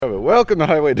Welcome to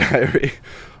Highway Diary.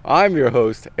 I'm your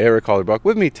host, Eric Hollerbach.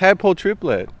 With me, Tadpole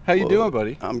Triplett. How you doing,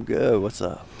 buddy? I'm good. What's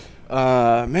up?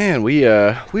 Man,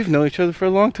 we've known each other for a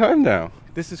long time now.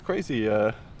 This is crazy.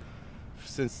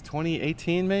 Since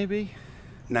 2018, maybe?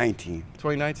 19.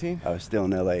 2019? I was still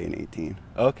in LA in 18.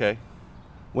 Okay.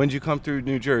 When did you come through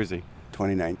New Jersey?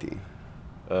 2019.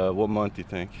 What month do you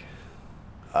think?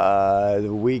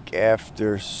 The week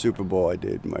after Super Bowl, I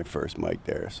did my first mic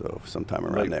there. So sometime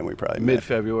around then we probably met.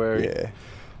 Mid-February? Yeah.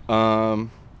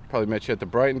 Probably met you at the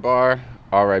Brighton Bar.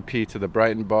 R.I.P. to the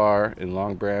Brighton Bar in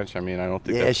Long Branch. I mean, I don't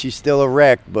think Yeah, she's still a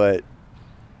wreck, but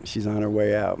she's on her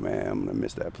way out, man. I'm going to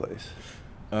miss that place.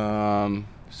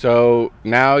 So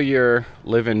now you're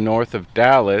living north of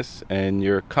Dallas, and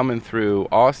you're coming through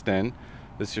Austin.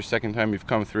 This is your second time you've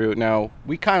come through. Now,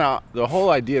 the whole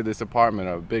idea of this apartment,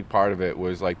 a big part of it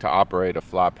was like to operate a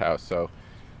flop house. So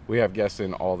we have guests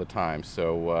in all the time.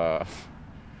 So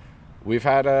we've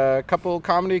had a couple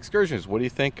comedy excursions. What do you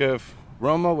think of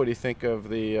Roma? What do you think of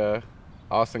the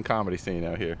Austin comedy scene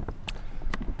out here?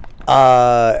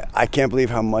 I can't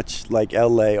believe how much like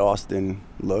LA Austin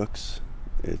looks.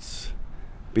 It's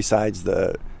besides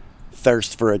the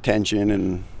thirst for attention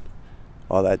and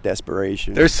all that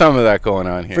desperation. There's some of that going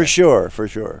on here. For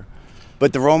sure.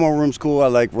 But the Roma Room's cool. I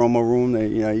like Roma Room.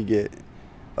 You get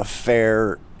a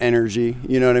fair energy.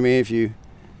 You know what I mean?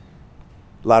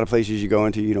 A lot of places you go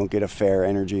into, you don't get a fair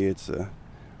energy. It's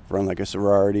run like a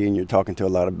sorority, and you're talking to a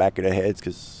lot of back of the heads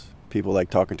because people like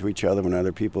talking to each other when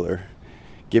other people are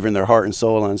giving their heart and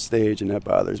soul on stage, and that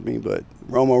bothers me. But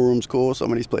Roma Room's cool.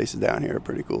 Some of these places down here are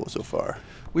pretty cool so far.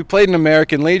 We played in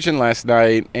American Legion last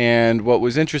night, and what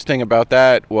was interesting about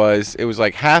that was it was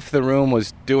like half the room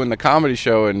was doing the comedy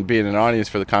show and being an audience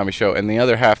for the comedy show, and the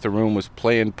other half the room was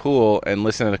playing pool and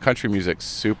listening to country music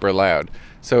super loud.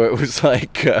 So it was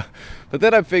like, but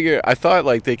then I thought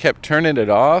like they kept turning it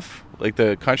off, like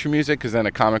the country music, because then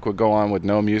a comic would go on with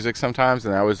no music sometimes,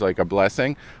 and that was like a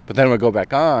blessing. But then it would go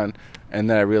back on, and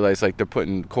then I realized like they're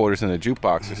putting quarters in a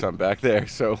jukebox or something back there.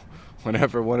 So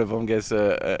whenever one of them gets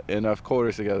enough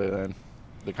quarters together, then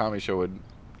the comedy show would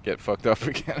get fucked up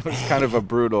again. It was kind of a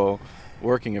brutal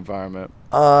working environment.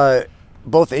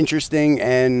 Both interesting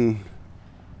and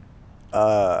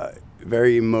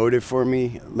very emotive for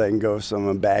me, letting go of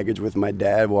some baggage with my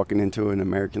dad, walking into an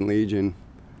American Legion.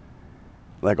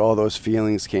 Like all those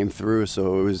feelings came through,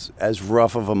 so it was as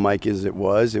rough of a mic as it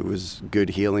was good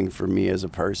healing for me as a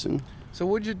person. So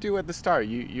what'd you do at the start?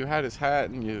 You had his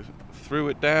hat and you threw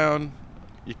it down.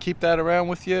 You keep that around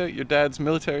with you, your dad's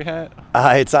military hat?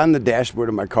 It's on the dashboard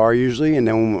of my car usually, and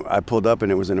then when I pulled up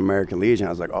and it was an American Legion, I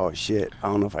was like, oh shit, I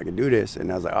don't know if I can do this.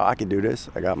 And I was like, oh, I can do this.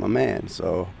 I got my man.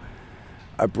 So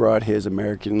I brought his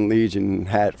American Legion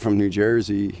hat from New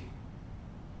Jersey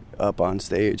up on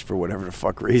stage for whatever the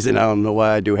fuck reason. I don't know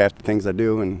why I do half the things I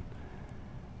do, and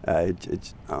I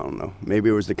don't know. Maybe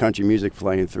it was the country music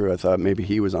playing through. I thought maybe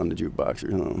he was on the jukebox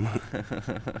or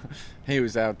something. He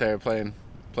was out there playing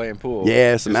pool.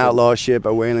 Yeah, some outlaw shit by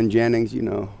Waylon Jennings, you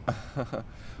know.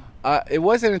 It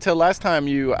wasn't until last time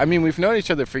we've known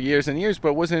each other for years and years, but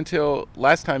it wasn't until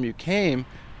last time you came,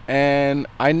 and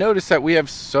I noticed that we have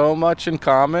so much in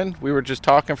common. We were just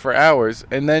talking for hours,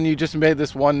 and then you just made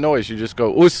this one noise. You just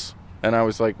go, oos. And I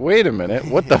was like, wait a minute,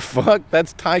 what the fuck?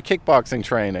 That's Thai kickboxing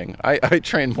training. I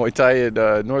trained Muay Thai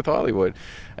at North Hollywood.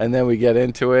 And then we get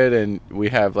into it, and we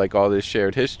have like all this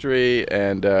shared history,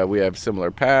 and we have similar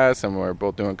paths, and we're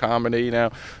both doing comedy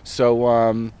now.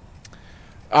 So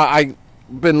I've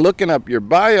been looking up your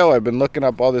bio. I've been looking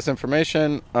up all this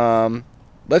information.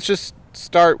 Let's just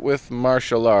start with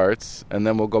martial arts, and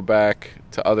then we'll go back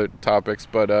to other topics.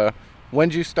 But when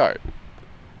did you start?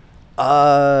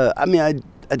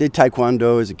 I did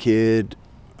Taekwondo as a kid,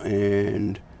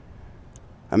 and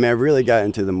I really got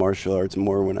into the martial arts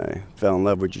more when I fell in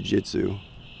love with jiu-jitsu.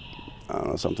 I don't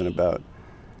know, something about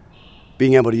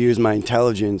being able to use my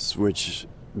intelligence, which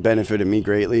benefited me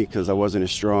greatly because I wasn't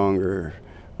as strong or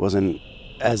wasn't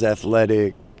as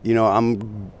athletic. You know,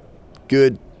 I'm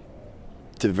good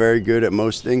to very good at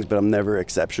most things, but I'm never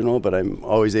exceptional, but I'm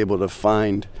always able to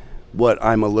find what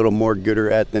I'm a little more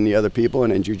gooder at than the other people.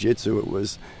 And in jiu-jitsu, it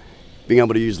was being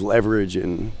able to use leverage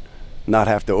and not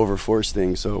have to overforce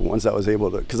things. So once I was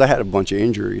able to, because I had a bunch of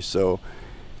injuries, so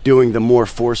doing the more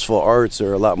forceful arts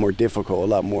are a lot more difficult, a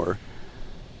lot more,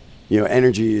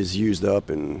 energy is used up,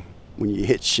 and when you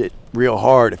hit shit real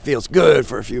hard, it feels good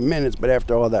for a few minutes, but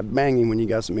after all that banging, when you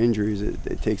got some injuries,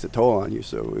 it takes a toll on you.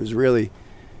 So it was really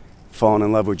falling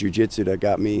in love with jiu-jitsu that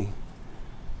got me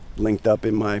linked up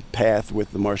in my path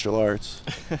with the martial arts.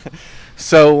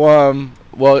 So,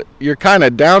 well, you're kind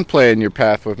of downplaying your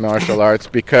path with martial arts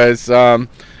because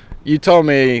you told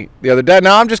me the other day.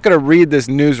 Now I'm just going to read this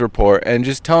news report and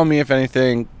just tell me if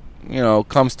anything,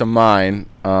 comes to mind.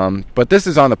 But this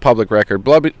is on the public record.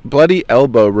 Bloody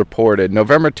Elbow reported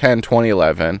November 10,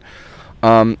 2011.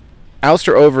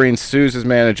 Alistair Overeem sues his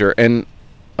manager and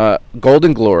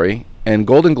Golden Glory, and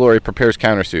Golden Glory prepares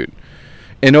countersuit.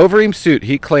 In Overeem's suit,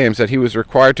 he claims that he was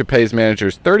required to pay his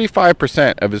managers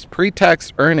 35% of his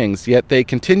pre-tax earnings, yet they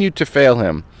continued to fail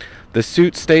him. The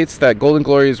suit states that Golden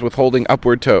Glory is withholding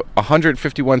upward to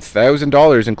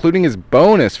 $151,000, including his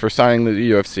bonus for signing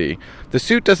the UFC. The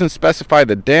suit doesn't specify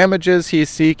the damages he is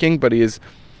seeking, but he is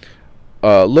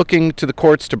looking to the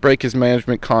courts to break his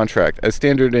management contract. As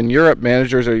standard in Europe,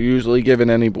 managers are usually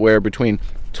given anywhere between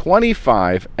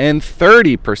 25 and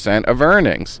 30% of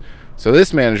earnings. So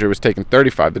this manager was taking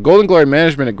 35. The Golden Glory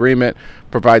management agreement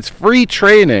provides free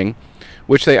training,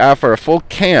 which they offer a full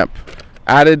camp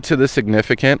added to the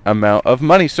significant amount of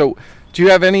money. So do you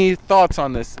have any thoughts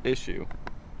on this issue?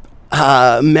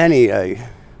 Many. I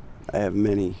have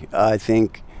many. I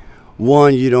think,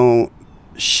 one, you don't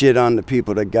shit on the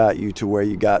people that got you to where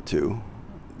you got to.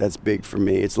 That's big for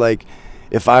me. It's like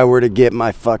if I were to get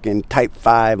my fucking type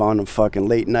 5 on a fucking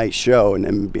late night show and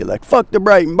then be like, fuck the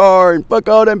Brighton Bar and fuck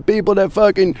all them people that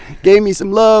fucking gave me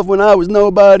some love when I was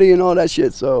nobody and all that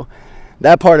shit. So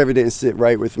that part of it didn't sit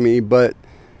right with me. But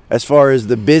as far as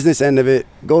the business end of it,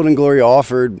 Golden Glory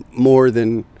offered more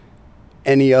than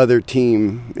any other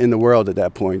team in the world at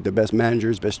that point. The best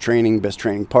managers, best training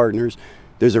partners.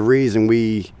 There's a reason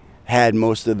we had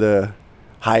most of the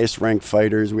highest ranked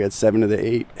fighters. We had 7 of the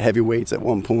 8 heavyweights at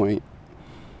one point.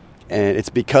 And it's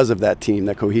because of that team,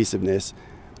 that cohesiveness.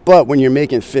 But when you're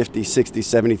making 50, 60,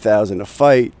 70,000 a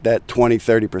fight, that 20,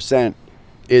 30%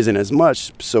 isn't as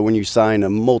much. So when you sign a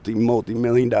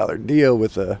multi-million dollar deal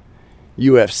with a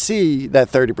UFC, that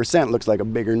 30% looks like a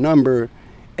bigger number.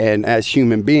 And as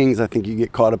human beings, I think you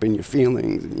get caught up in your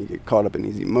feelings and you get caught up in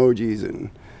these emojis, and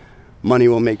money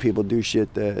will make people do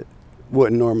shit that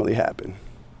wouldn't normally happen.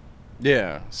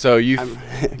 Yeah. So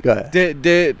go ahead.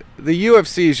 Did the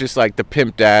UFC is just like the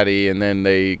pimp daddy, and then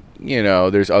they,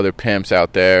 there's other pimps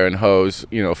out there and hoes,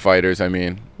 fighters. I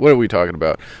mean, what are we talking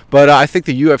about? But I think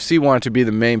the UFC wanted to be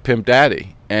the main pimp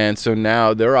daddy, and so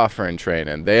now they're offering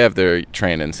training. They have their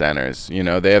training centers.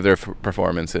 They have their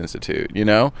performance institute.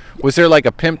 Was there like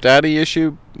a pimp daddy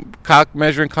issue, cock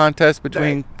measuring contest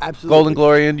between Golden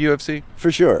Glory and UFC?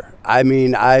 For sure. I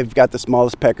mean, I've got the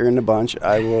smallest pecker in the bunch.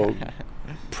 I will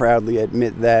proudly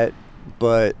admit that,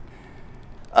 but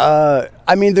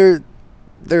I mean,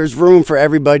 there's room for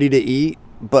everybody to eat,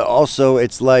 but also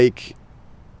it's like,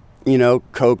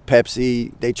 Coke,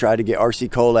 Pepsi, they try to get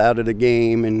RC Cola out of the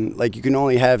game, and like you can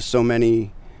only have so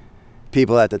many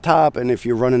people at the top, and if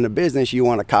you're running a business, you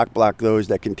want to cock block those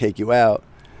that can take you out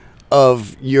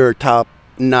of your top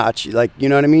notch. Like, you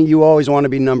know what I mean? You always want to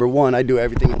be number one. I do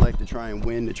everything in life to try and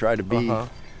win, to try to be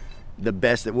the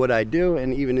best at what I do,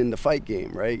 and even in the fight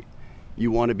game, right? You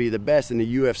want to be the best, and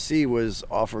the UFC was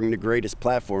offering the greatest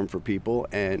platform for people,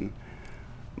 and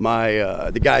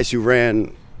the guys who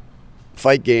ran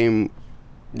Fight Game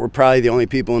were probably the only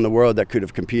people in the world that could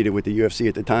have competed with the UFC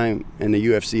at the time, and the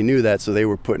UFC knew that, so they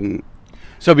were putting...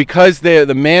 So because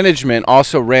the management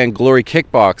also ran Glory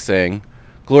Kickboxing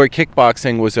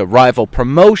was a rival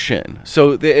promotion,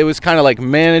 so it was kind of like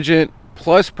management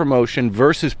plus promotion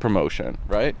versus promotion,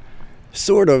 right?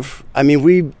 Sort of. I mean,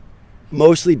 we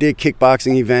mostly did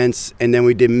kickboxing events, and then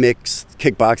we did mixed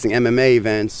kickboxing MMA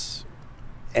events,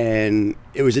 and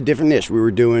it was a different niche. We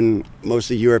were doing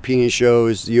mostly European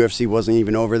shows. The UFC wasn't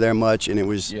even over there much, and it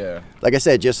was, like I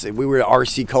said, just we were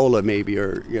RC Cola maybe,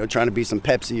 or trying to be some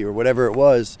Pepsi or whatever it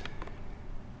was.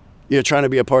 Trying to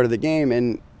be a part of the game,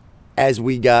 and as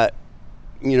we got,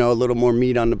 a little more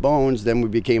meat on the bones, then we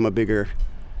became a bigger,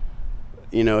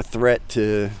 threat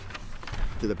to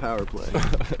the power play.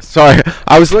 Sorry,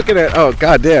 I was looking at,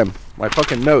 goddamn, my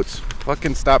fucking notes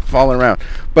fucking stopped falling around.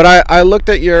 But I looked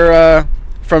at your,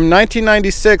 from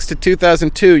 1996 to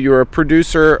 2002, you were a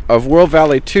producer of World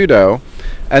Valley Tudo,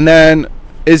 and then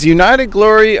is United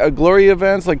Glory a Glory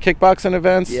events, like kickboxing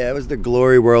events? Yeah, it was the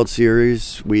Glory World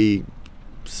Series. We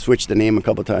switched the name a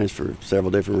couple times for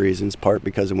several different reasons, part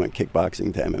because it went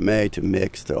kickboxing to MMA to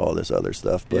mixed to all this other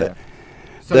stuff, but... Yeah.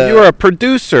 So you were a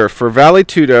producer for Valley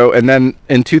Tudo, and then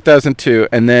in 2002,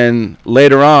 and then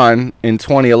later on in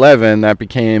 2011, that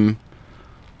became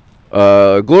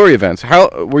Glory Events. How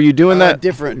were you doing that?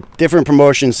 Different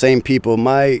promotions, same people.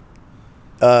 My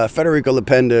Federico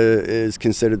Lapenda is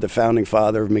considered the founding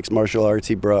father of mixed martial arts.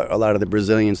 He brought a lot of the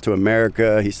Brazilians to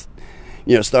America. He's,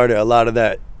 started a lot of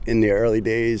that in the early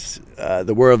days.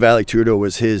 The World Valley Tudo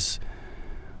was his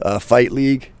fight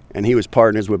league, and he was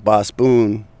partners with Boss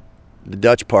Boone the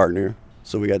Dutch partner.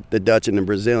 So we got the Dutch and the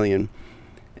Brazilian.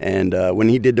 And when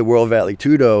he did the World Valley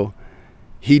Tudo,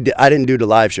 I didn't do the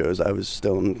live shows. I was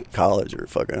still in college or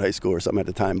fucking high school or something at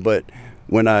the time. But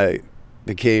when I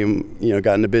became,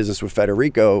 got into business with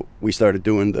Federico, we started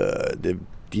doing the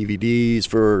DVDs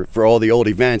for all the old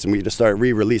events, and we just started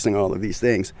re-releasing all of these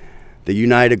things. The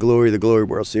United Glory, the Glory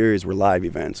World Series were live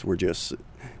events.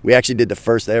 We actually did the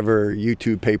first ever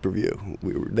YouTube pay-per-view.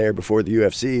 We were there before the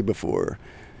UFC, before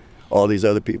all these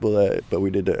other people. But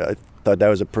I thought that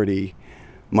was a pretty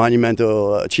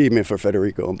monumental achievement for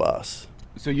Federico and Boss.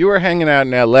 So you were hanging out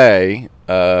in L.A.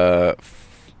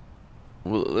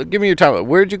 Give me your time.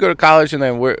 Where'd you go to college, and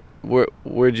then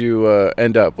where'd you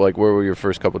end up? Like, where were your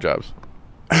first couple jobs?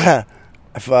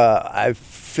 I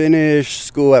finished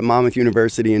school at Monmouth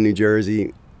University in New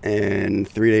Jersey, and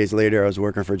 3 days later I was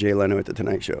working for Jay Leno at The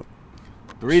Tonight Show.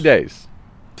 3 days?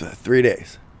 3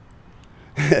 days.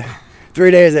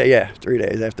 3 days, 3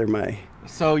 days after my...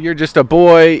 So you're just a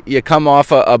boy, you come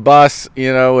off a bus,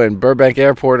 in Burbank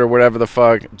Airport or whatever the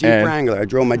fuck. Jeep Wrangler. I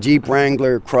drove my Jeep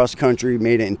Wrangler cross country,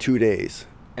 made it in 2 days.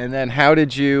 And then how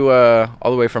did you,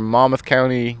 all the way from Monmouth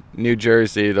County, New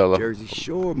Jersey to Jersey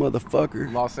Shore,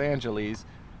 motherfucker, Los Angeles,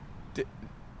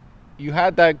 you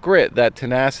had that grit, that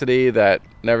tenacity, that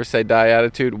never say die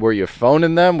attitude. Were you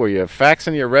phoning them? Were you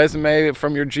faxing your resume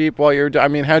from your Jeep while you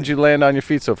were... how'd you land on your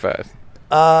feet so fast?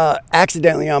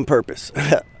 Accidentally, on purpose.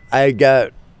 I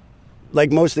got,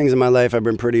 like most things in my life, I've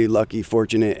been pretty lucky,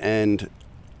 fortunate, and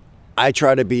I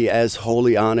try to be as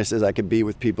wholly honest as I could be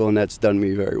with people, and that's done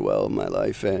me very well in my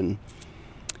life. And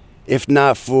if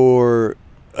not for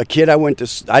a kid I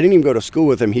didn't even go to school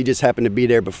with him. He just happened to be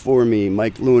there before me.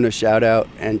 Mike Luna, shout out,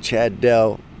 and Chad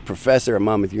Dell, professor at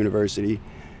Monmouth University,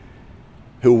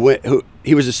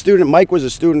 he was a student. Mike was a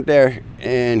student there,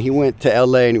 and he went to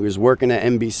L.A. and he was working at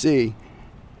NBC,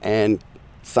 and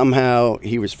somehow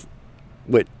he was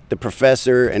with the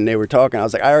professor and they were talking. I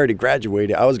was like, I already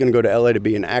graduated. I was going to go to LA to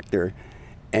be an actor,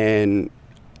 and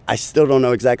I still don't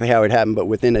know exactly how it happened, but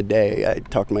within a day I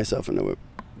talked myself into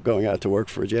going out to work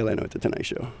for Jay Leno at The Tonight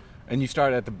Show. And you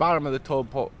started at the bottom of the totem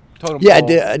pole. Yeah, I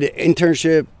did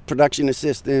internship, production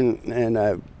assistant, and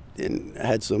I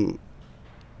had some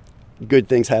good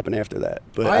things happen after that.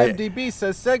 But IMDb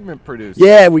says segment producer.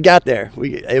 Yeah, we got there.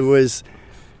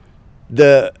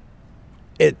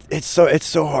 It's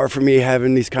so hard for me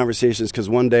having these conversations, because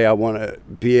one day I want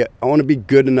to be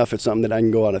good enough at something that I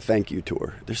can go on a thank you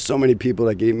tour. There's so many people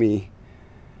that gave me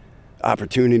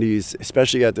opportunities,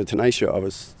 especially at The Tonight Show. I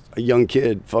was a young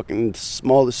kid, fucking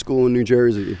smallest school in New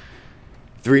Jersey.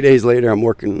 3 days later, I'm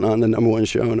working on the #1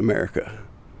 show in America,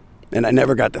 and I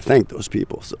never got to thank those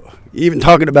people. So even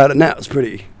talking about it now is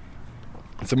pretty.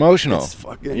 It's emotional. It's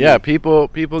fucking, yeah. People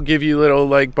give you little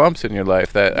bumps in your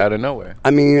life that out of nowhere. I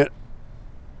mean,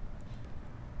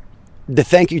 the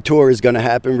thank you tour is going to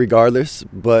happen regardless,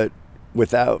 but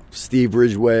without Steve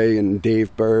Ridgway and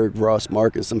Dave Berg, Ross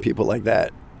Marcus, some people like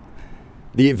that,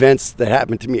 the events that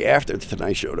happened to me after The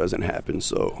Tonight Show doesn't happen.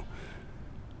 So,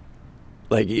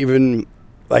 even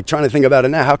trying to think about it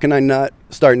now, how can I not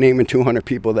start naming 200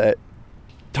 people that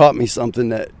taught me something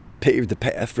that paved the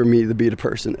path for me to be the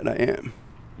person that I am?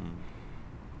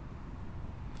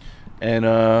 And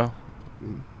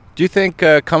do you think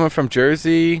coming from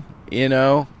Jersey,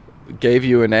 gave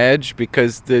you an edge?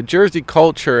 Because the Jersey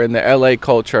culture and the LA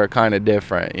culture are kind of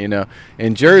different,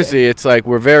 In Jersey, it's like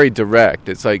we're very direct.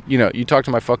 It's like, you talk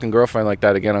to my fucking girlfriend like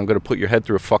that again, I'm going to put your head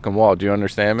through a fucking wall. Do you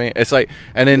understand me? It's like,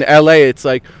 and in LA, it's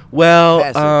like, well,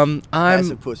 I'm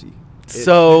passive pussy.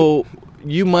 So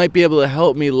you might be able to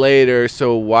help me later,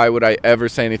 so why would I ever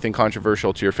say anything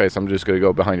controversial to your face? I'm just going to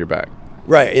go behind your back.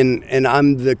 Right, and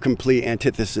I'm the complete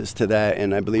antithesis to that,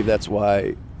 and I believe that's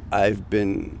why I've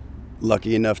been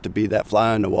lucky enough to be that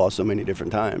fly on the wall so many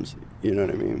different times. You know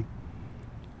what I mean?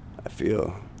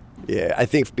 I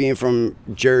think being from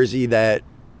Jersey, that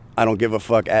I don't give a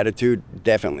fuck attitude,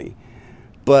 definitely.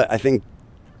 But I think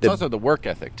it's also the work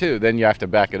ethic too. Then you have to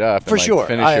back it up for and sure.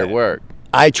 Finish your work.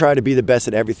 I try to be the best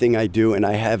at everything I do, and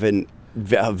I have a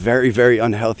very, very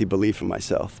unhealthy belief in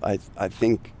myself. I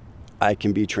think I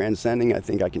can be transcending. I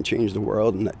think I can change the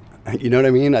world, and you know what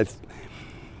I mean?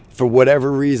 For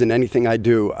whatever reason, anything I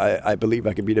do, I believe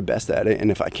I could be the best at it.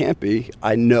 And if I can't be,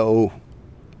 I know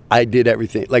I did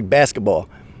everything. Like basketball,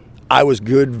 I was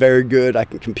good, very good. I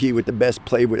can compete with the best,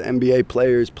 played with NBA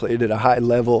players, played at a high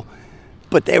level,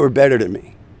 but they were better than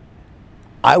me.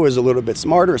 I was a little bit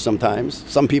smarter sometimes.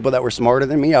 Some people that were smarter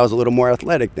than me, I was a little more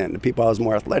athletic than. The people I was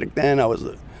more athletic than, I was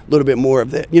a little bit more of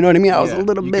that. You know what I mean? I was a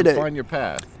little bit You can find your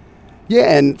path.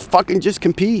 Yeah, and fucking just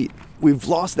compete. we've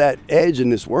lost that edge in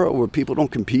this world where people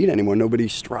don't compete anymore. Nobody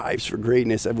strives for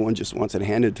greatness. Everyone just wants it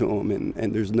handed to them,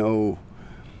 and there's no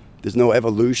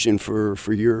evolution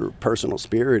for your personal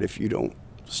spirit if you don't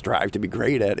strive to be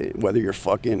great at it. Whether you're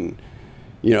fucking,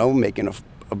 making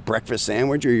a breakfast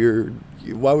sandwich, or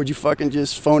why would you fucking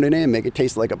just phone it in, make it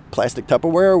taste like a plastic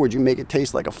Tupperware, or would you make it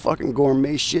taste like a fucking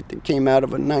gourmet shit that came out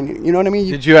of a 90, you know what I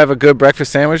mean? Did you have a good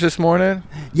breakfast sandwich this morning?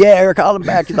 Yeah, Eric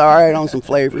Hollerbach is all right on some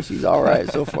flavors. He's all right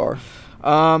so far.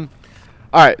 All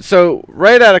right, so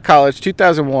right out of college,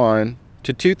 2001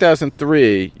 to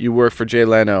 2003, you worked for Jay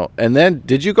Leno, and then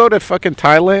did you go to fucking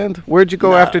Thailand? Where'd you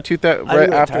go after 2000? I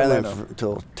didn't go to Thailand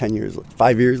until 10 years,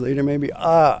 5 years later maybe.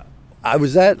 I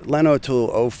was at Leno till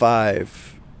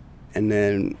 2005, and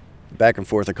then back and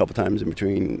forth a couple times in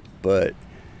between. But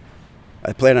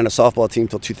I played on a softball team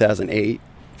till 2008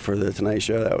 for the Tonight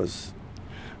Show. That was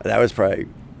probably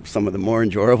some of the more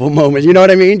enjoyable moments. You know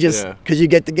what I mean? Just because you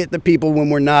get to get the people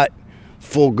when we're not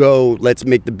full go. Let's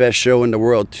make the best show in the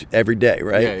world every day,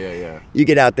 right? Yeah. You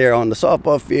get out there on the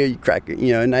softball field, you crack it.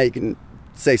 Now you can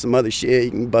say some other shit.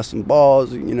 You can bust some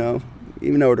balls. Even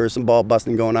though there's some ball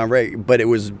busting going on, right? But it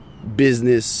was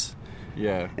business.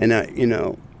 Yeah. And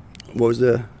what was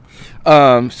the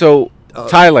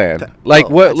Thailand,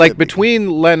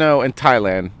 between Leno and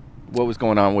Thailand, what was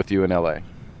going on with you in LA?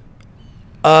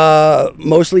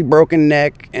 Mostly broken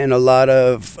neck and a lot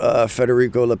of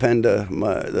Federico Lapenda,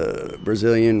 the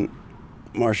Brazilian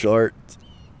martial art.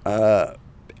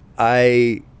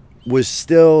 I was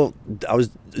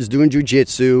doing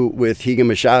jiu-jitsu with Higa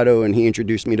Machado, and he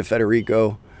introduced me to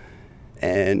Federico,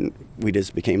 and we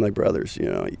just became like brothers,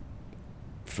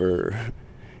 for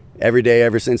every day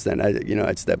ever since then.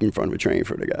 I'd step in front of a train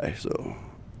for the guy.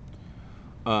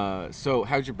 So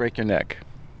how'd you break your neck?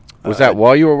 Was that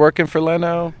while you were working for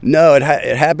Leno? No, it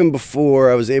happened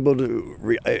before. I was able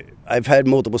to. I've had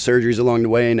multiple surgeries along the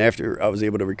way, and after I was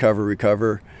able to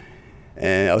recover,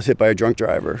 and I was hit by a drunk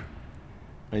driver.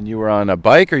 And you were on a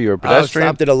bike, or you were a pedestrian?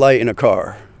 I stopped at a light in a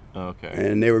car. Okay.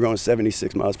 And they were going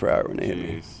 76 miles per hour when they hit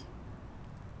me.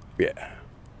 Yeah.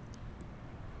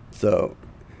 So,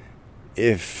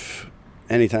 if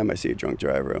anytime I see a drunk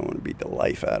driver, I want to beat the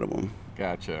life out of them.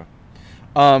 Gotcha.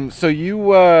 So you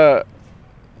were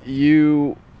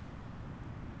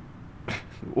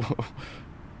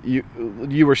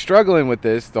struggling with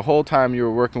this the whole time you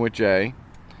were working with Jay,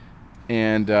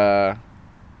 and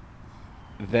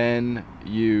then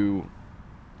you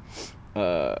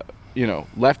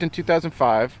left in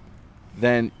 2005.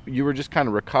 Then you were just kind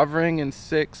of recovering in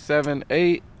 6, 7,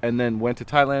 8, and then went to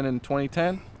Thailand in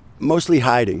 2010? Mostly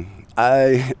hiding.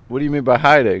 What do you mean by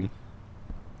hiding?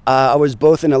 I was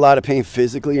both in a lot of pain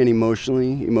physically and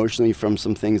emotionally. Emotionally from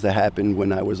some things that happened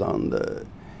when I was on the,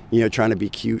 trying to be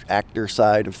cute actor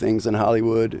side of things in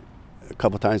Hollywood. A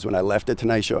couple times when I left the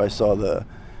Tonight Show, I saw the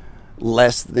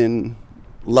less than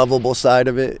lovable side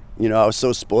of it. I was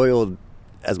so spoiled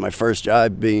as my first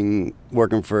job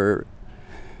working for,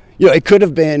 it could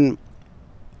have been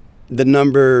the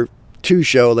number 2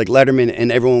 show like Letterman,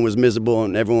 and everyone was miserable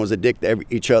and everyone was addicted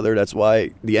to each other. That's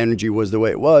why the energy was the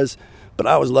way it was. But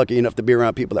I was lucky enough to be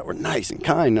around people that were nice and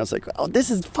kind. And I was like, oh,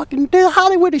 this is fucking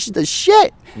Hollywood is the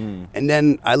shit. And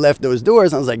then I left those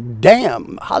doors and I was like,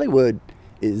 damn, Hollywood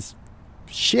is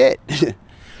shit.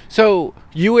 So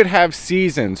you would have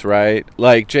seasons, right?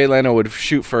 Like Jay Leno would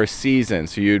shoot for a season.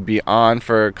 So you'd be on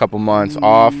for a couple months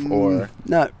off, or?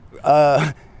 No.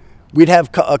 We'd have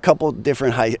a couple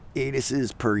different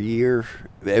hiatuses per year.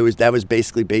 That was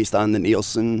basically based on the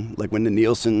Nielsen. Like when the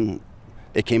Nielsen,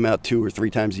 it came out 2 or 3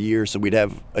 times a year. So we'd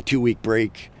have a 2-week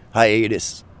break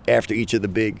hiatus after each of the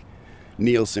big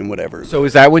Nielsen, whatever. So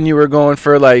is that when you were going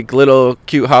for like little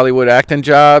cute Hollywood acting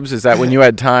jobs? Is that when you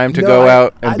had time to go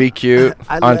out and be cute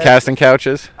on casting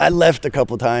couches? I left a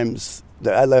couple times.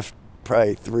 I left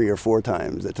probably 3 or 4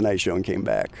 times the Tonight Show and came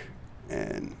back.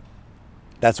 And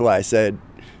that's why I said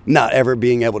not ever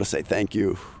being able to say thank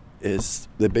you is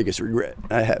the biggest regret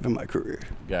I have in my career.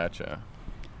 Gotcha.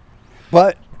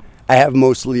 But I have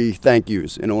mostly thank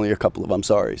yous and only a couple of I'm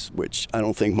sorries, which I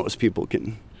don't think most people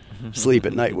can sleep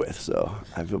at night with. So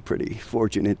I feel pretty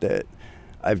fortunate that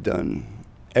I've done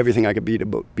everything I could be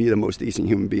to be the most decent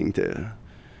human being to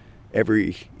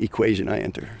every equation I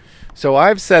enter. So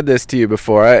I've said this to you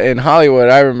before. In Hollywood,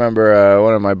 I remember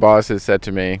one of my bosses said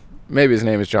to me, maybe his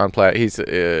name is John Platt, he's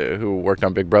who worked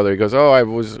on Big Brother. He goes, oh, I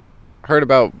heard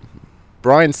about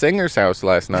Bryan Singer's house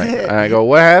last night. And I go,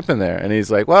 what happened there? And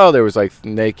he's like, well, there was like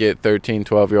naked 13,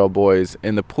 12-year-old boys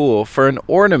in the pool for an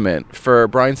ornament for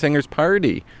Bryan Singer's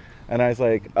party. And I was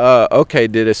like, okay,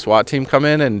 did a SWAT team come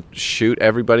in and shoot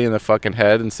everybody in the fucking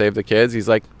head and save the kids? He's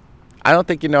like, I don't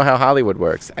think you know how Hollywood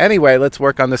works. Anyway, let's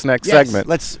work on this next segment.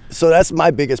 So that's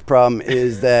my biggest problem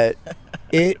is that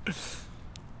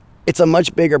it's a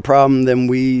much bigger problem than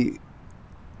we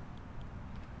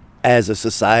as a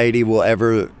society will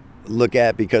ever look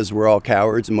at, because we're all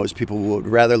cowards and most people would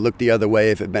rather look the other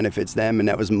way if it benefits them. And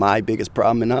that was my biggest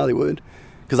problem in Hollywood,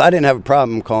 because I didn't have a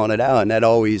problem calling it out, and that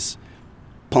always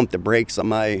pumped the brakes on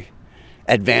my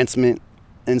advancement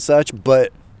and such,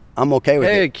 but I'm okay with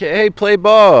it. Hey, play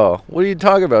ball. What are you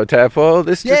talking about, Tadpole?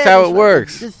 This is just how it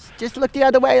works. Just look the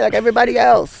other way like everybody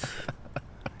else.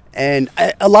 And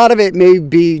a lot of it may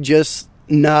be just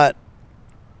not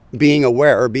being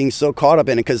aware or being so caught up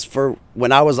in it, because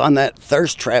when I was on that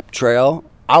thirst trap trail,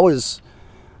 I was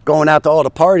going out to all the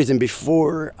parties, and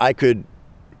before I could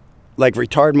like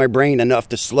retard my brain enough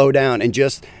to slow down and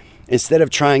just, instead of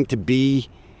trying to be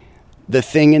the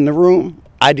thing in the room,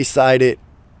 I decided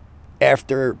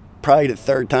after probably the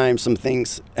third time some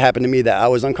things happened to me that I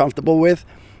was uncomfortable with,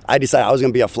 I decided I was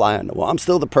going to be a fly on the wall. I'm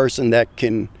still the person that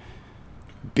can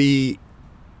be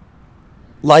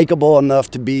likable enough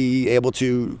to be able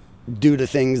to do the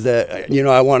things that, you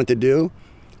know, I wanted to do,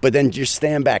 but then just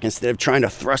stand back. Instead of trying to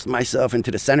thrust myself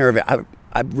into the center of it,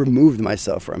 I removed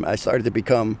myself from it. I started to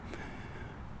become,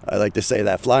 I like to say,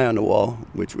 that fly on the wall,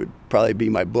 which would probably be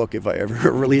my book if I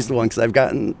ever released one, because I've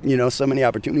gotten, you know, so many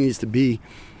opportunities to be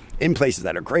in places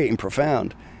that are great and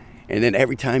profound. And then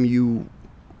every time you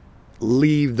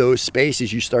leave those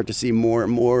spaces, you start to see more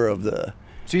and more of the...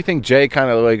 So you think Jay kind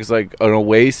of is like an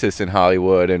oasis in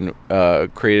Hollywood and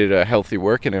created a healthy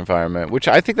working environment, which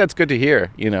I think that's good to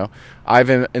hear. You know, I've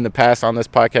in the past on this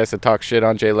podcast had talked shit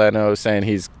on Jay Leno, saying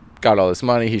he's got all this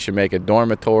money, he should make a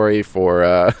dormitory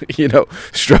for you know,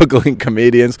 struggling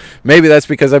comedians. Maybe that's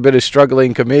because I've been a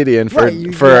struggling comedian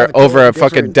for over a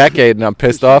fucking decade, and I'm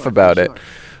pissed off about it.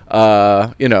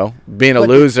 You know, being a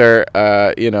loser,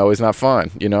 you know, is not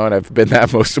fun, you know, and I've been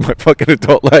that most of my fucking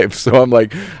adult life. So I'm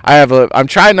like, I'm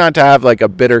trying not to have like a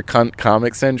bitter cunt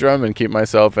comic syndrome and keep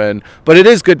myself in, but it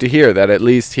is good to hear that at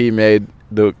least he made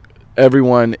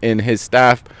everyone in his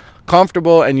staff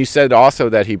comfortable. And you said also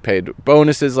that he paid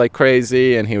bonuses like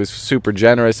crazy, and he was super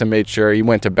generous and made sure he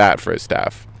went to bat for his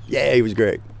staff. Yeah, he was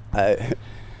great.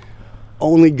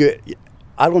 Only good.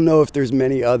 I don't know if there's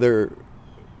many other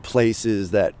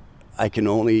places that I can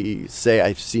only say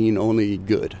I've seen only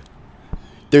good.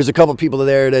 There's a couple people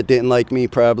there that didn't like me,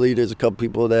 probably. There's a couple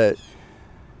people that,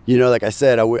 you know, like I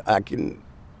said, I can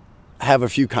have a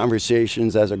few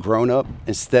conversations as a grown-up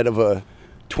instead of a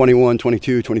 21,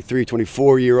 22, 23,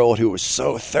 24-year-old who was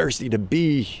so thirsty to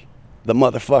be the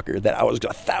motherfucker that I was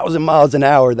 1,000 miles an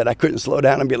hour that I couldn't slow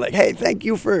down and be like, hey, thank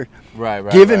you for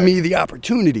giving me the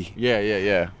opportunity.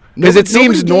 Yeah. Because it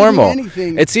seems normal.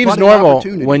 It seems normal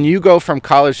when you go from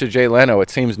college to Jay Leno. It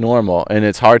seems normal, and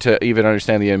it's hard to even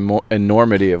understand the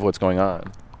enormity of what's going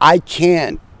on. I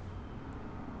can't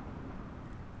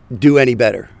do any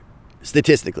better,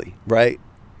 statistically, right?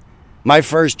 My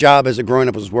first job as a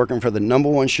grown-up was working for the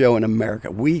 #1 show in America.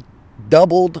 We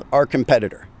doubled our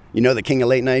competitor. You know, the king of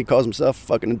late night calls himself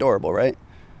fucking adorable, right?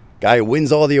 Guy who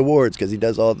wins all the awards because he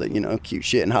does all the, you know, cute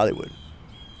shit in Hollywood.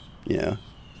 You know?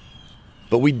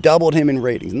 But we doubled him in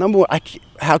ratings. #1,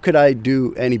 how could I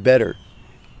do any better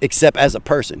except as a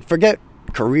person? Forget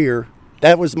career.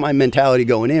 That was my mentality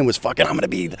going in, was fucking, I'm going to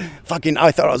be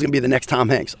I thought I was going to be the next Tom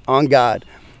Hanks. On God,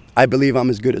 I believe I'm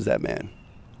as good as that man.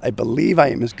 I believe I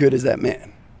am as good as that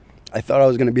man. I thought I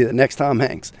was going to be the next Tom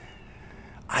Hanks.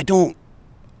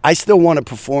 I still want to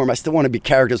perform. I still want to be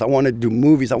characters. I want to do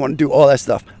movies. I want to do all that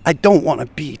stuff. I don't want to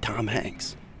be Tom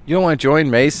Hanks. You don't want to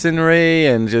join Masonry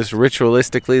and just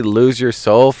ritualistically lose your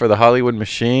soul for the Hollywood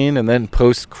machine and then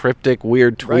post cryptic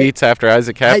weird tweets after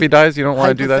Isaac Happy dies? You don't want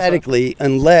to do that stuff? Hypothetically,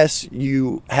 unless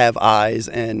you have eyes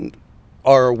and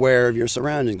are aware of your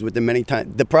surroundings with the many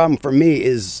times. The problem for me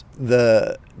is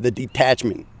the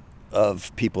detachment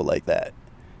of people like that.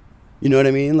 You know what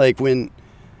I mean? Like when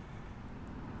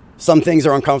some things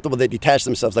are uncomfortable, they detach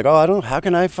themselves. Like, how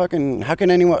can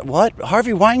anyone, what?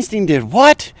 Harvey Weinstein did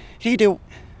what? He did.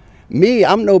 Me,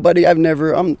 I'm nobody.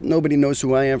 Nobody knows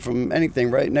who I am from anything,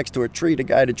 right? Next to a tree, the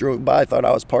guy that drove by thought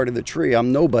I was part of the tree.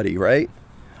 I'm nobody, right?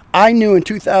 I knew in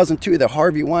 2002 that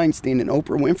Harvey Weinstein and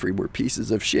Oprah Winfrey were pieces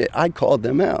of shit. I called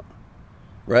them out,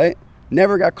 right?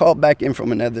 Never got called back in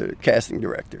from another casting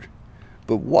director.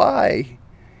 But why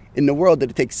in the world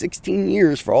did it take 16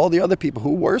 years for all the other people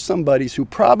who were somebodies who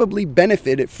probably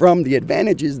benefited from the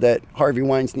advantages that Harvey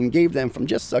Weinstein gave them from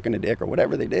just sucking a dick or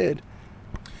whatever they did?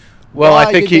 Well, Why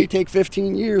I think did they take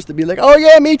 15 years to be like, oh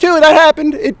yeah, me too, that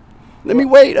happened? Let me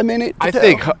wait a minute. I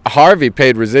think Harvey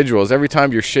paid residuals. Every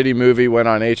time your shitty movie went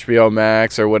on HBO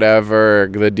Max or whatever,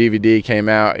 the DVD came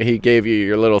out, he gave you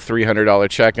your little $300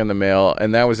 check in the mail,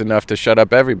 and that was enough to shut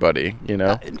up everybody, you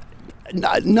know?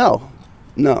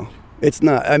 No. It's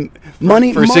not.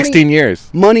 Money for 16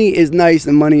 years. Money is nice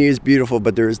and money is beautiful,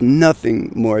 but there is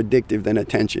nothing more addictive than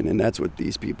attention, and that's what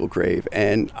these people crave.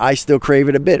 And I still crave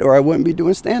it a bit, or I wouldn't be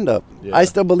doing stand-up. Yeah. I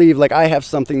still believe like I have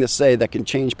something to say that can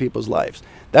change people's lives.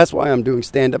 That's why I'm doing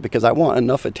stand-up, because I want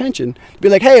enough attention to be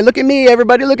like, hey, look at me,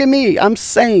 everybody, look at me. I'm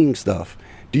saying stuff.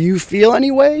 Do you feel any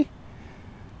way?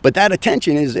 But that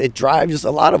attention it drives a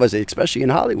lot of us, especially in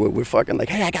Hollywood. We're fucking like,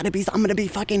 hey, I'm going to be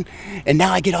fucking, and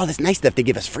now I get all this nice stuff. They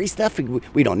give us free stuff.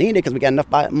 We don't need it because we got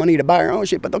enough money to buy our own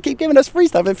shit, but they'll keep giving us free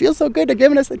stuff. It feels so good. They're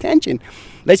giving us attention.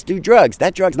 Let's do drugs.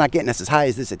 That drug's not getting us as high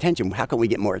as this attention. How can we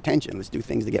get more attention? Let's do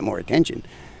things to get more attention.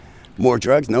 More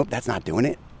drugs? Nope, that's not doing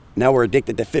it. Now we're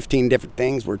addicted to 15 different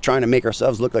things. We're trying to make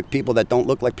ourselves look like people that don't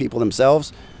look like people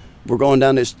themselves. We're going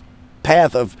down this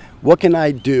path of what can I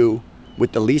do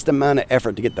with the least amount of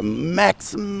effort to get the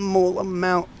maximal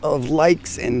amount of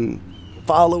likes and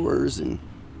followers. And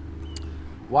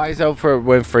why is Oprah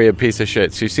Winfrey a piece of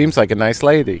shit? She seems like a nice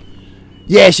lady.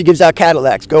 Yeah, she gives out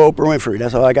Cadillacs. Go Oprah Winfrey.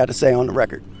 That's all I got to say on the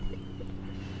record.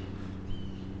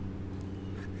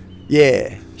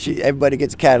 Yeah, everybody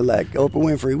gets a Cadillac. Oprah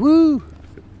Winfrey, woo.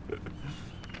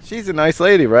 She's a nice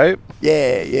lady, right?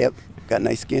 Yeah, yep. Got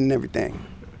nice skin and everything.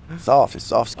 It's soft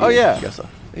skin. Oh, yeah. I guess so.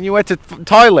 And you went to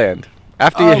Thailand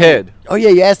after you hid. Oh, yeah,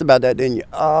 you asked about that, didn't you?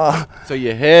 So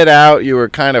you hid out. You were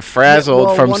kind of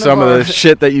frazzled from some of the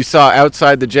shit that you saw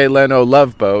outside the Jay Leno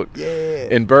Love Boat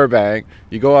in Burbank.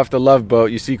 You go off the Love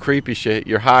Boat. You see creepy shit.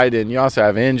 You're hiding. You also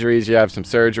have injuries. You have some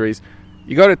surgeries.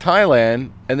 You go to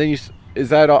Thailand, and then is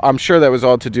that all? I'm sure that was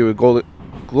all to do with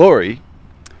Glory.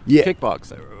 Yeah.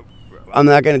 Kickboxing. I'm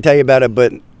not going to tell you about it,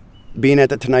 but being at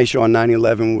the Tonight Show on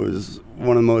 9/11 was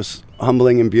one of the most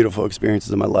humbling and beautiful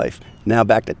experiences of my life. Now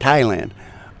back to Thailand.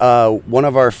 One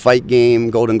of our fight game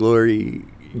Golden Glory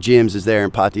gyms is there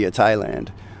in Pattaya, Thailand.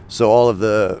 So all of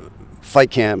the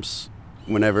fight camps,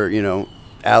 whenever,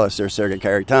 Alistair, Sergey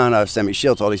Karaktanov, Semi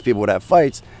Shields, all these people would have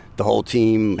fights, the whole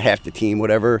team, half the team,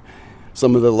 whatever,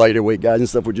 some of the lighter weight guys and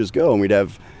stuff would just go, and we'd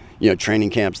have,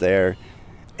 training camps there.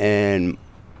 And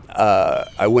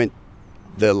I went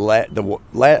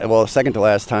the second to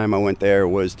last time I went there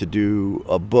was to do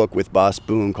a book with Boss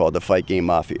Boom called The Fight Game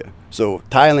Mafia. So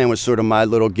Thailand was sort of my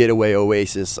little getaway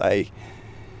oasis. I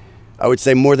would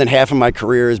say more than half of my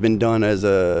career has been done as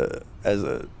a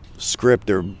script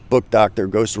or book doctor,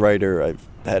 ghostwriter. I've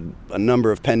had a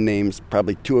number of pen names.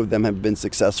 Probably 2 of them have been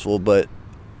successful, but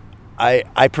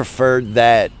I preferred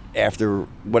that after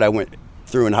what I went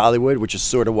through in Hollywood, which is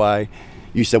sort of why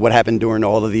you said what happened during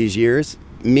all of these years.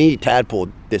 Me, Tadpole,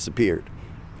 disappeared.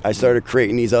 I started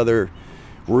creating these other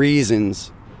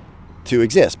reasons to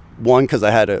exist. One, because I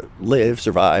had to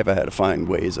survive. I had to find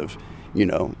ways of,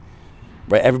 right?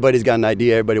 Everybody's got an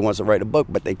idea. Everybody wants to write a book,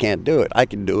 but they can't do it. I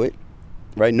can do it,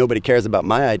 right? Nobody cares about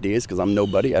my ideas because I'm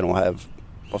nobody. I don't have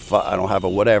a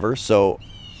whatever. So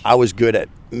I was good at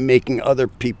making other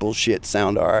people's shit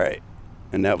sound all right.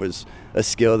 And that was a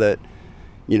skill that,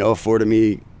 afforded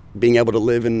me being able to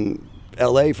live in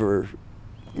LA for,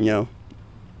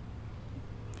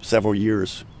 several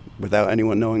years without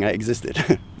anyone knowing I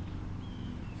existed.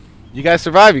 You got to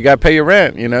survive. You got to pay your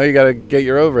rent. You got to get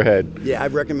your overhead. Yeah, I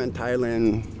recommend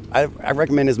Thailand. I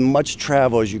recommend as much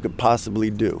travel as you could possibly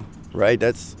do, right?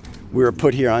 We were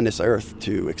put here on this earth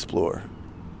to explore.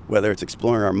 Whether it's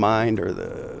exploring our mind or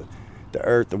the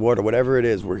earth, the water, whatever it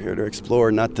is, we're here to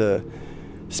explore, not to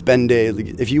spend days.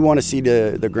 If you want to see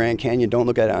the Grand Canyon, don't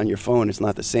look at it on your phone. It's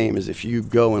not the same as if you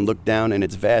go and look down in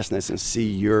its vastness and see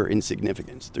your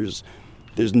insignificance.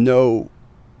 There's no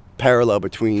parallel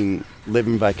between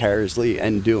living vicariously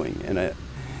and doing, and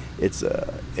it's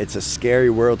a scary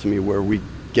world to me where we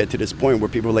get to this point where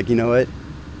people are like, you know what,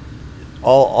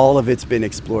 all of it's been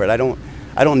explored. I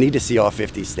don't need to see all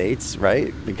 50 states,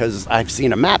 right? Because I've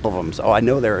seen a map of them, so I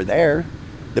know they're there.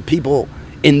 The people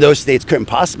in those states couldn't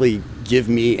possibly give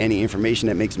me any information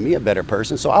that makes me a better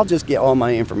person, so I'll just get all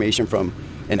my information from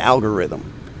an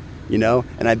algorithm,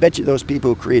 And I bet you those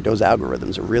people who create those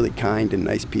algorithms are really kind and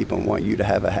nice people and want you to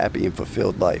have a happy and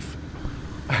fulfilled life.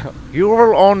 You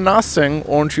will own nothing,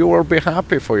 and you will be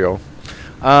happy for you.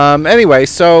 Anyway,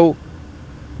 so,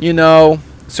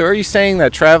 so are you saying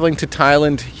that traveling to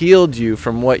Thailand healed you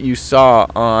from what you saw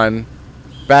on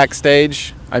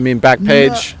Backstage?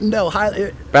 Backpage? No.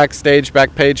 Backstage,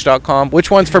 backpage.com. Which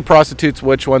one's for prostitutes?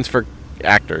 Which one's for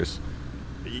actors?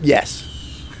 Yes.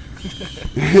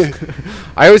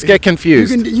 I always get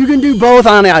confused. You can do both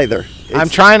on either. I'm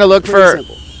trying to look for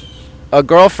simple. a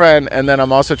girlfriend, and then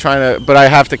I'm also trying to, but I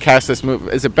have to cast this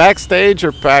movie. Is it backstage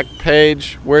or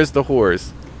backpage? Where's the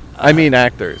whores? I mean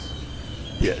actors.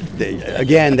 Yeah,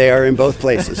 they are in both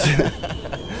places.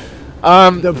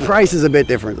 The price is a bit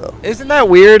different, though. Isn't that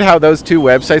weird how those two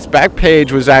websites,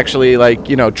 Backpage was actually like,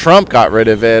 Trump got rid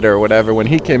of it or whatever when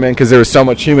he came in because there was so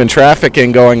much human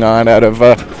trafficking going on out of,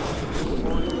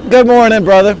 good morning,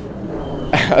 brother,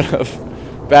 out of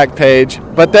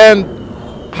Backpage. But then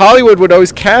Hollywood would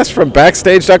always cast from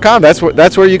Backstage.com.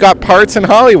 That's where you got parts in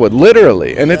Hollywood,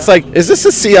 literally. And it's like, is this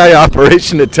a CIA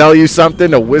operation to tell you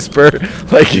something, to whisper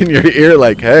like in your ear,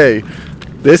 like, hey,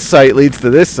 this site leads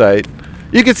to this site?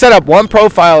 You could set up one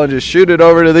profile and just shoot it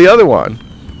over to the other one.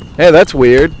 Hey, that's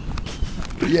weird.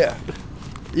 Yeah.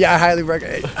 Yeah, I highly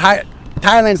recommend.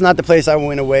 Thailand's not the place I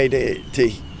went away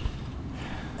to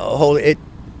hold it.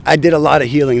 I did a lot of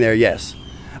healing there, yes.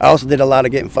 I also did a lot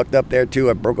of getting fucked up there, too.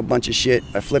 I broke a bunch of shit.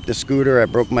 I flipped a scooter. I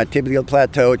broke my tibial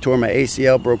plateau, tore my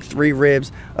ACL, broke 3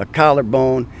 ribs, a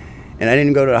collarbone, and I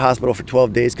didn't go to the hospital for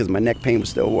 12 days because my neck pain was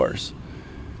still worse.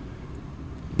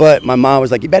 But my mom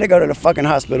was like, you better go to the fucking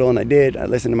hospital, and I did. I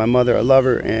listened to my mother. I love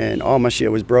her, and all my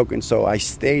shit was broken, so I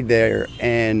stayed there.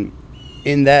 And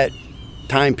in that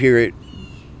time period,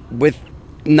 with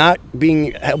not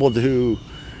being able to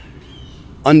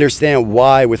understand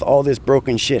why, with all this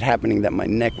broken shit happening, that my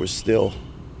neck was still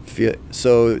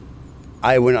so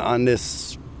I went on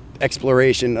this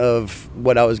exploration of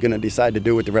what I was going to decide to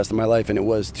do with the rest of my life, and it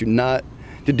was to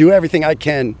do everything I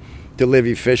can to live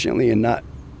efficiently and not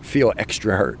feel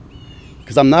extra hurt,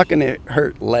 because I'm not going to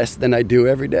hurt less than I do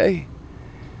every day,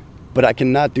 but I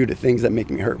cannot do the things that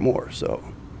make me hurt more. So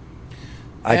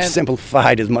I've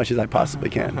simplified as much as I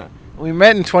possibly can. We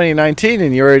met in 2019,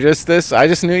 and you were just this. I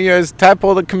just knew you as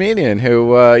Tadpole the comedian,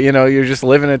 who you're just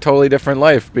living a totally different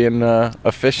life, being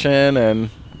efficient, and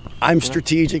I'm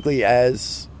strategically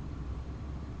as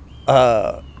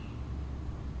a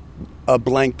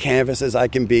blank canvas as I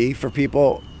can be for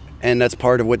people, and that's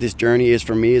part of what this journey is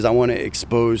for me. Is I want to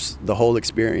expose the whole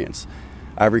experience.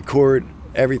 I record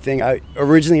everything.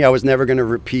 Originally I was never going to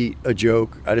repeat a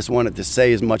joke. I just wanted to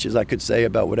say as much as I could say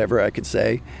about whatever I could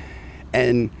say,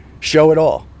 and show it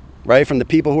all, right? From the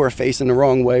people who are facing the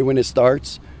wrong way when it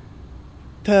starts,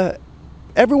 to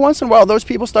every once in a while, those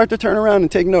people start to turn around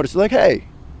and take notice. Like, hey,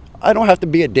 I don't have to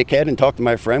be a dickhead and talk to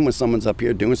my friend when someone's up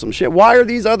here doing some shit. Why are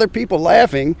these other people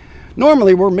laughing?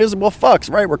 Normally, we're miserable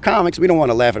fucks, right? We're comics. We don't want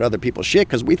to laugh at other people's shit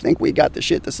because we think we got the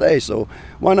shit to say. So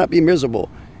why not be miserable?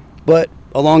 But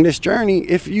along this journey,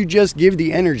 if you just give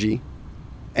the energy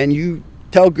and you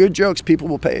tell good jokes, people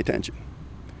will pay attention.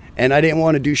 And I didn't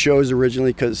want to do shows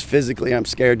originally because physically I'm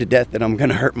scared to death that I'm going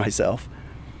to hurt myself.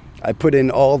 I put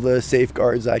in all the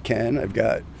safeguards I can. I've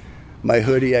got my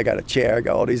hoodie, I got a chair, I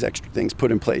got all these extra things put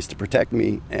in place to protect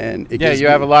me. And you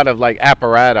have a lot of like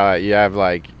apparatus. You have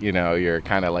like, your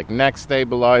kind of like neck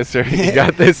stabilizer. You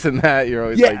got this and that. You're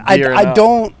always like gearing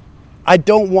up. I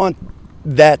don't want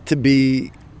that to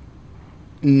be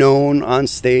known on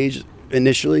stage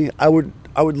initially. I would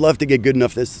love to get good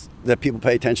enough that people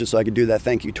pay attention so I could do that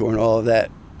thank you tour and all of that.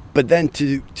 But then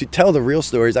to tell the real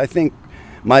stories, I think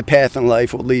my path in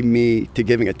life will lead me to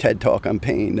giving a TED Talk on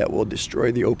pain that will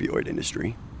destroy the opioid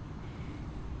industry.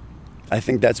 I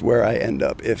think that's where I end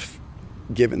up if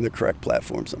given the correct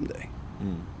platform someday.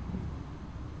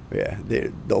 Yeah,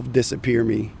 they'll disappear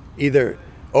me. Either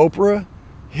Oprah,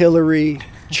 Hillary,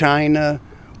 China,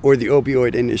 or the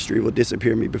opioid industry will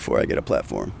disappear me before I get a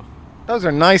platform. Those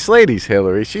are nice ladies,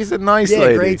 Hillary. She's a nice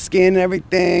lady. Yeah, great skin and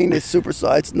everything. It's super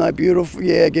size. It's not beautiful.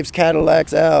 Yeah, it gives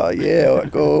Cadillacs out. Yeah,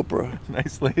 go Oprah.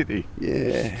 Nice lady.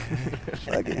 Yeah.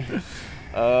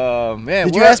 Man.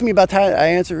 Did you ask me about Thailand? I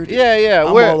answered. Yeah.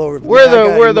 I'm all over.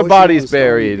 Where the body's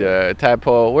buried,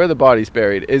 Tadpole? Where the body's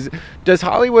buried? Does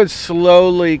Hollywood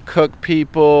slowly cook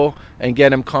people and get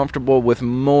them comfortable with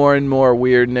more and more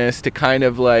weirdness to kind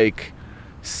of like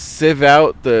sieve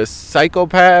out the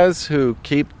psychopaths who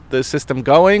keep the system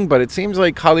going? But it seems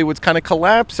like Hollywood's kind of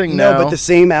collapsing now. No, but the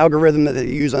same algorithm that they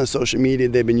use on social media,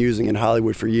 they've been using in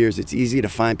Hollywood for years. It's easy to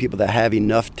find people that have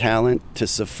enough talent to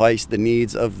suffice the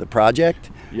needs of the project,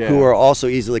 who are also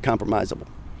easily compromisable.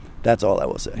 That's all I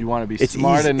will say. You want to be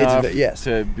smart enough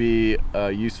to be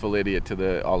a useful idiot to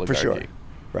the oligarchy. For sure.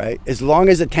 Right? As long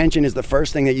as attention is the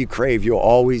first thing that you crave, you'll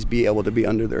always be able to be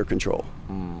under their control.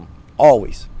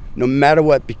 Always. No matter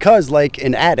what. Because like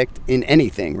an addict in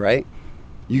anything, right?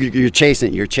 You're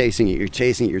chasing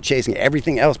it.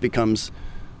 Everything else becomes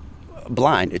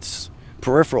blind. It's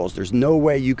peripherals. There's no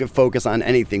way you can focus on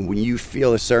anything when you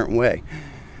feel a certain way.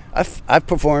 I've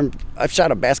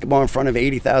shot a basketball in front of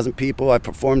 80,000 people. I've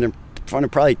performed in front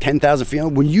of probably 10,000 people.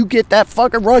 When you get that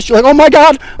fucking rush, you're like, oh my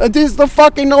God, this is the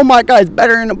fucking, oh my God, it's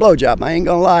better than a blowjob. I ain't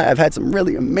gonna lie. I've had some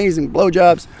really amazing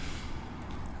blowjobs.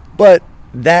 But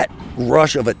that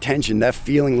rush of attention, that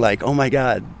feeling like, oh my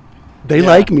God, they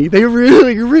like me. They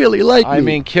really, really like me. I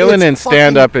mean, killing in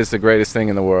stand-up is the greatest thing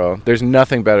in the world. There's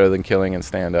nothing better than killing in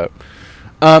stand-up.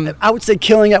 I would say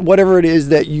killing at whatever it is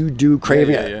that you do,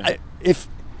 craving. Yeah.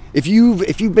 If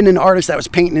you've been an artist that was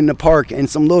painting in the park and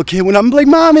some little kid went up and like,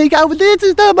 Mommy, God, this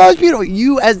is the most beautiful.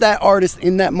 You as that artist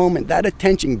in that moment, that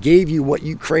attention gave you what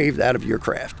you craved out of your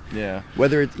craft. Yeah.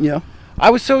 Whether it's, I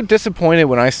was so disappointed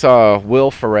when I saw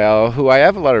Will Ferrell, who I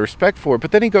have a lot of respect for,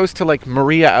 but then he goes to like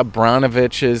Maria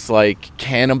Abramovich's like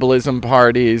cannibalism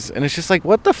parties, and it's just like,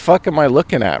 what the fuck am I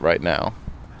looking at right now?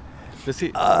 Does he?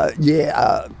 What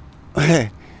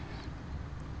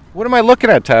am I looking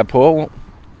at, Tadpole?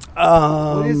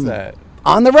 What is that?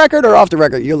 On the record or off the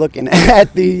record? You're looking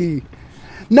at the...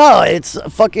 No, it's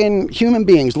fucking human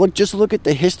beings. Just look at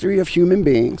the history of human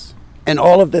beings and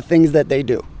all of the things that they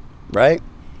do, right?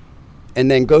 And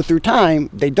then go through time.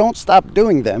 They don't stop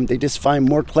doing them. They just find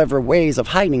more clever ways of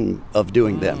hiding of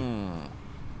doing them.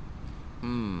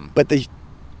 But the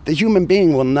human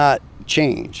being will not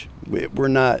change. We're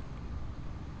not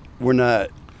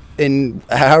in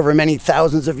however many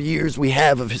thousands of years we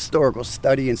have of historical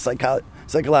study and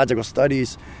psychological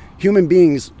studies, human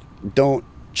beings don't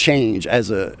change as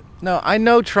a... No, I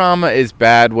know trauma is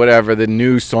bad, whatever. The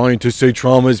new scientists say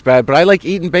trauma is bad, but I like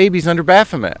eating babies under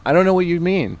Baphomet. I don't know what you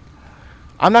mean.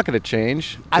 I'm not going to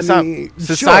change.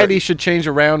 Society should change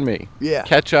around me. Yeah.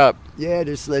 Catch up. Yeah,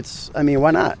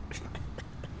 why not?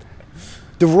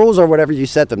 The rules are whatever you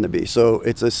set them to be, so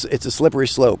it's a slippery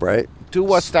slope, right? Do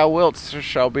what thou wilt,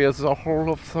 shall be as the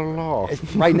whole of the law.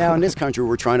 Right now in this country,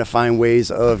 we're trying to find ways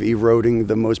of eroding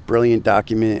the most brilliant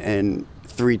document and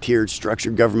three-tiered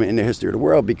structured government in the history of the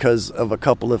world because of a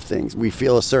couple of things. We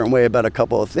feel a certain way about a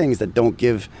couple of things that don't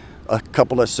give a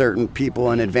couple of certain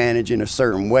people an advantage in a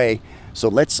certain way. So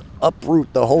let's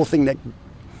uproot the whole thing that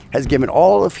has given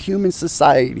all of human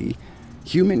society,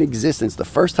 human existence, the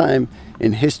first time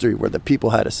in history where the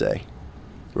people had a say,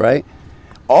 right?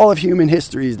 All of human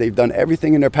history, they've done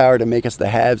everything in their power to make us the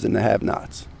haves and the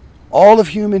have-nots. All of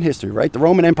human history, right? The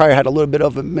Roman Empire had a little bit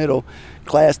of a middle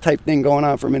class type thing going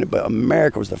on for a minute, but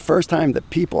America was the first time that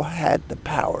people had the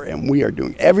power, and we are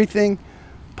doing everything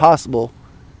possible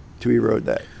to erode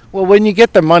that. Well, when you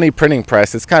get the money printing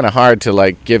press, it's kind of hard to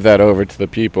like give that over to the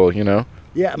people, you know?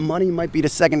 Yeah, money might be the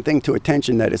second thing to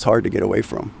attention that is hard to get away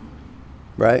from,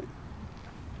 right?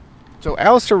 So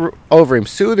Alistair Overeem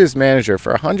sued his manager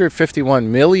for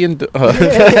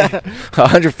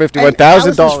 $151,000.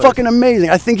 Alistair's fucking amazing.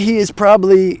 I think he is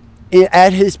probably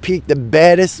at his peak the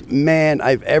baddest man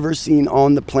I've ever seen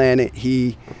on the planet.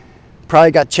 He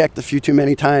probably got checked a few too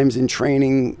many times in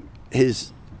training.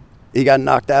 He got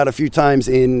knocked out a few times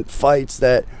in fights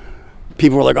that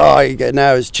people were like, oh,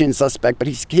 now his chin suspect, but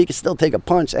he can still take a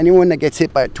punch. Anyone that gets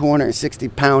hit by a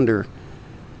 260-pounder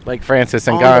like Francis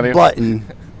on Ngannou the button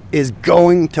is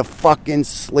going to fucking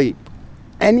sleep.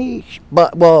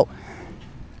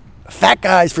 Fat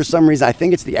guys, for some reason, I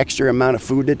think it's the extra amount of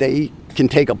food that they eat, can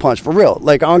take a punch. For real.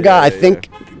 Like, on God, I think,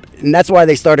 and that's why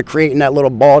they started creating that little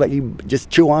ball that you just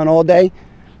chew on all day,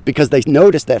 because they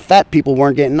noticed that fat people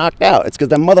weren't getting knocked out. It's because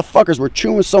them motherfuckers were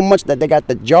chewing so much that they got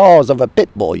the jaws of a pit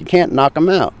bull. You can't knock them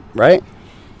out, right?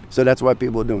 So that's why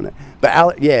people are doing it. But,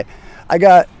 I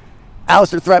got...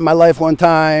 Alistair threatened my life one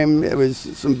time. It was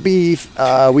some beef.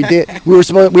 We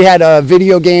had a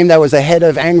video game that was ahead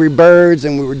of Angry Birds,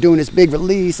 and we were doing this big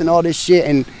release and all this shit.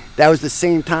 And that was the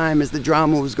same time as the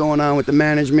drama was going on with the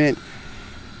management.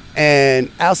 And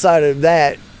outside of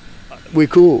that, we're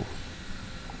cool.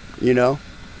 You know,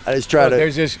 I just try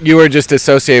to. You were just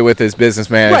associated with his business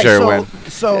manager. Right,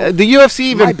 so the UFC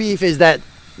even. My beef is that.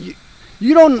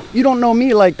 You don't know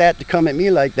me like that to come at me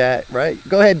like that, right?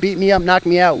 Go ahead, beat me up, knock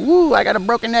me out. Woo, I got a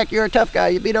broken neck. You're a tough guy.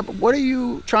 You beat up. What are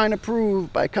you trying to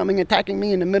prove by coming attacking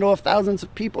me in the middle of thousands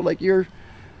of people? Like, you're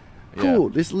cool.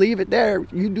 Yeah. Just leave it there.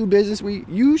 You do business.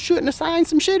 You shouldn't have signed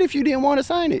some shit if you didn't want to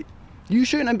sign it. You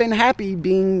shouldn't have been happy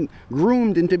being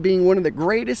groomed into being one of the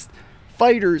greatest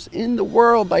fighters in the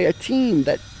world by a team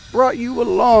that brought you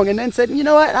along and then said, you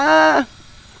know what? I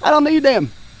don't need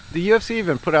them. The UFC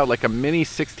even put out like a mini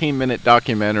 16-minute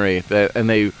documentary and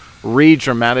they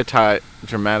dramatized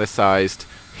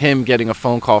him getting a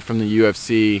phone call from the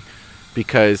UFC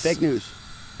because fake news.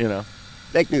 You know,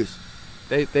 fake news.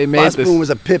 They made Boss this. Boone was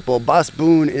a pit bull. Boss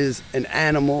Boone is an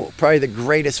animal, probably the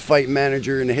greatest fight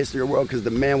manager in the history of the world because the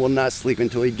man will not sleep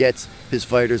until he gets his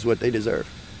fighters what they deserve.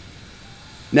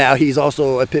 Now he's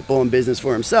also a pit bull in business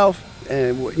for himself,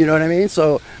 and you know what I mean.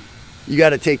 So You got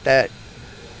to take that.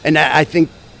 And I think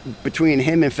between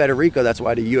him and Federico, that's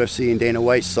why the UFC and Dana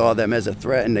White saw them as a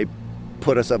threat, and they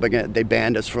put us up against. They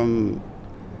banned us from,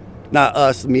 not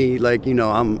us, me. Like, you know,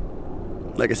 I'm,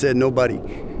 like I said, nobody.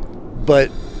 But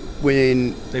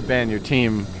when they ban your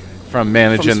team from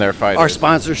managing their fighters, our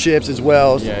sponsorships as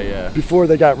well. Yeah. Before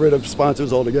they got rid of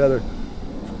sponsors altogether.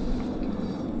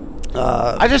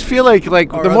 I just feel like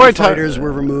the more fighters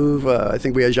were removed. I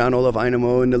think we had Jean-Olaf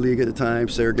Einamo in the league at the time.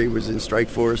 Sergey was in Strike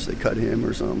Force. They cut him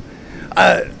or something.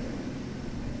 The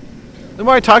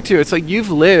more I talk to you, it's like you've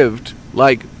lived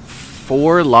like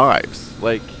 4 lives,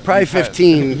 like probably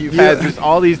 15. You've had just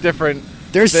all these different.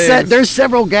 There's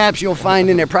several gaps you'll find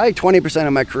in there. Probably 20%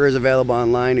 of my career is available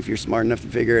online if you're smart enough to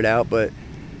figure it out. But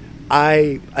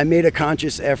I made a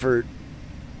conscious effort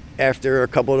after a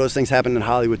couple of those things happened in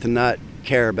Hollywood to not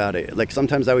care about it. Like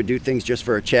sometimes I would do things just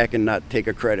for a check and not take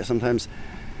a credit. Sometimes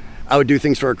I would do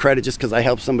things for a credit just because I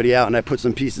helped somebody out and I put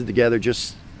some pieces together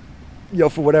just, you know,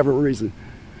 for whatever reason.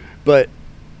 But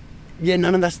yeah,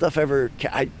 none of that stuff ever.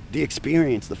 The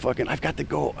experience, I've got to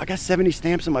go. I got 70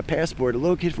 stamps on my passport. A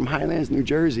little kid from Highlands, New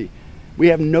Jersey. We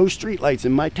have no streetlights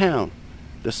in my town,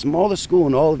 the smallest school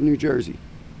in all of New Jersey.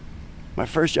 My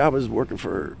first job was working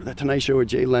for The Tonight Show with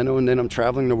Jay Leno, and then I'm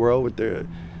traveling the world with the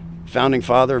founding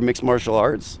father of mixed martial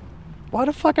arts. Why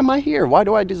the fuck am I here? Why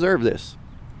do I deserve this?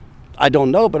 I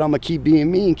don't know, but I'm going to keep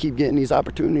being me and keep getting these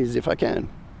opportunities if I can.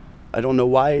 I don't know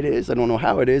why it is. I don't know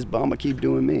how it is, but I'm going to keep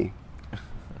doing me.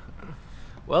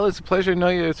 Well, it's a pleasure to know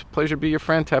you. It's a pleasure to be your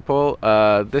friend, Tadpole.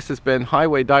 This has been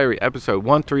Highway Diary, episode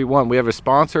 131. We have a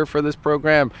sponsor for this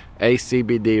program,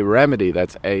 ACBD Remedy.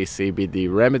 That's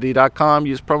acbdremedy.com.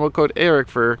 Use promo code ERIC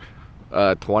for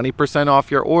 20% off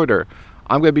your order.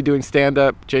 I'm going to be doing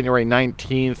stand-up January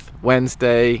 19th,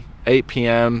 Wednesday, 8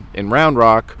 p.m. in Round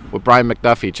Rock with Brian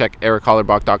McDuffie. Check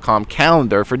erichollerbach.com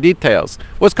calendar for details.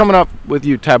 What's coming up with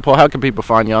you, Tadpole? How can people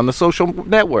find you on the social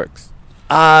networks?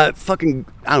 I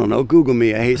don't know, Google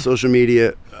me. I hate social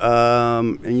media.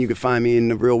 And you can find me in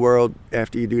the real world.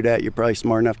 After you do that, you're probably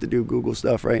smart enough to do Google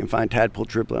stuff, right? And find Tadpole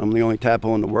Triplett. I'm the only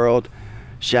Tadpole in the world.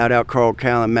 Shout out Carl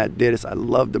Callan, Matt Dittis. I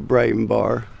love the Brighton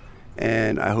Bar.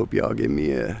 And I hope y'all give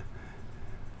me a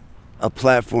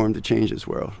platform to change this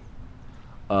world.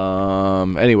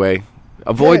 Anyway,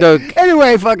 fuck all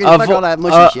that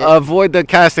mushy shit. Avoid the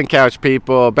casting couch,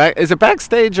 people. Is it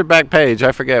backstage or back page?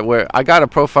 I forget where. I got a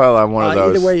profile on one of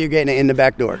those. Either way, you're getting it in the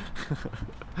back door.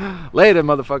 Later,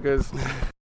 motherfuckers.